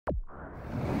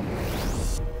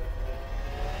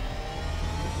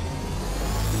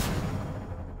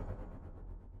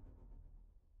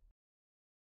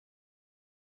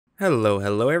Hello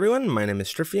everyone, my name is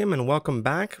Stryfium and welcome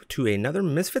back to another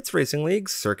Misfits Racing League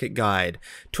circuit guide.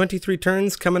 23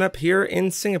 turns coming up here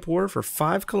in Singapore for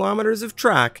 5 kilometers of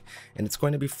track, and it's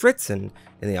going to be Fritzen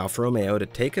in the Alfa Romeo to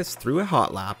take us through a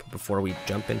hot lap before we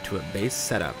jump into a base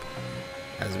setup.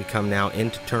 As we come now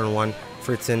into turn 1,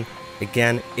 Fritzen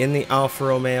again in the Alfa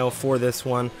Romeo for this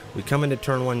one. We come into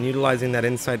turn 1 utilizing that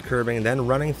inside curbing, then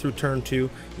running through turn 2,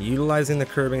 utilizing the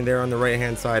curbing there on the right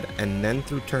hand side, and then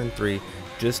through turn 3.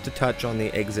 Just to touch on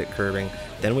the exit curbing.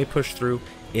 Then we push through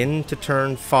into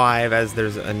turn 5 as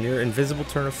there's a near invisible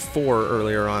turn of 4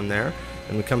 earlier on there.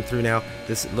 And we come through now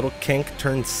this little kink,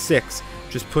 turn 6,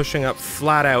 just pushing up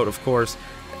flat out, of course,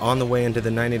 on the way into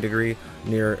the 90 degree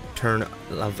near turn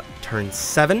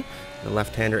 7. The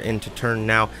left-hander into turn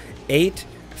now 8.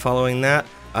 Following that,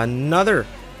 another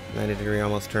 90 degree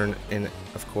almost turn in,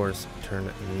 of course, turn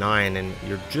 9. And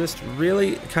you're just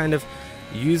really kind of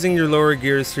using your lower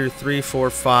gears here, 3, 4,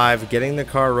 5, getting the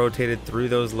car rotated through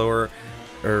those the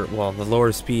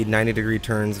lower speed 90 degree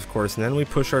turns, of course, and then we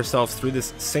push ourselves through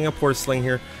this Singapore sling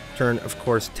here, turn, of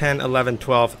course, 10, 11,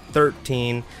 12,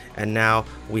 13, and now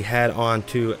we head on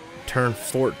to turn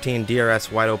 14, DRS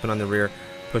wide open on the rear,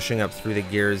 pushing up through the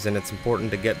gears, and it's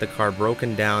important to get the car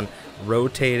broken down,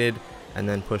 rotated, and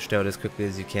then pushed out as quickly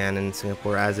as you can in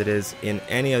Singapore, as it is in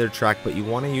any other track. But you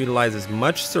want to utilize as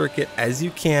much circuit as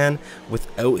you can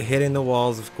without hitting the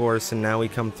walls, of course. And now we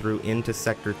come through into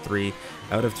sector 3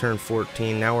 out of turn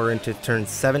 14. Now we're into turn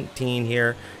 17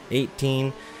 here,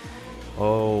 18,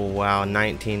 oh wow,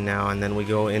 19 now, and then we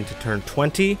go into turn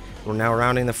 20. We're now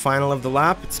rounding the final of the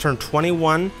lap. It's turn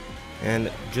 21,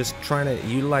 and just trying to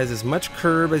utilize as much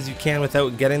curb as you can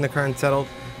without getting the car unsettled.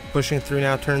 Pushing through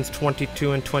now turns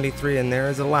 22 and 23, and there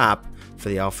is a lap for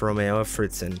the Alfa Romeo of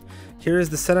Fritzen. Here is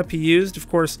the setup he used. Of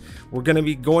course, we're going to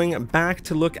be going back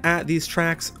to look at these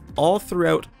tracks all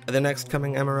throughout the next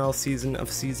coming MRL season of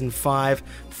Season 5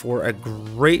 for a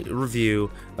great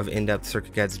review of in-depth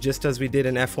circuit guides, just as we did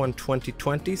in F1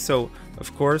 2020. So,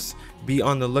 of course, be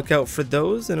on the lookout for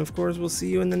those, and of course, we'll see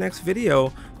you in the next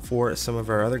video for some of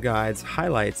our other guides,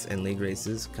 highlights, and league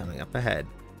races coming up ahead.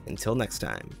 Until next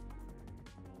time.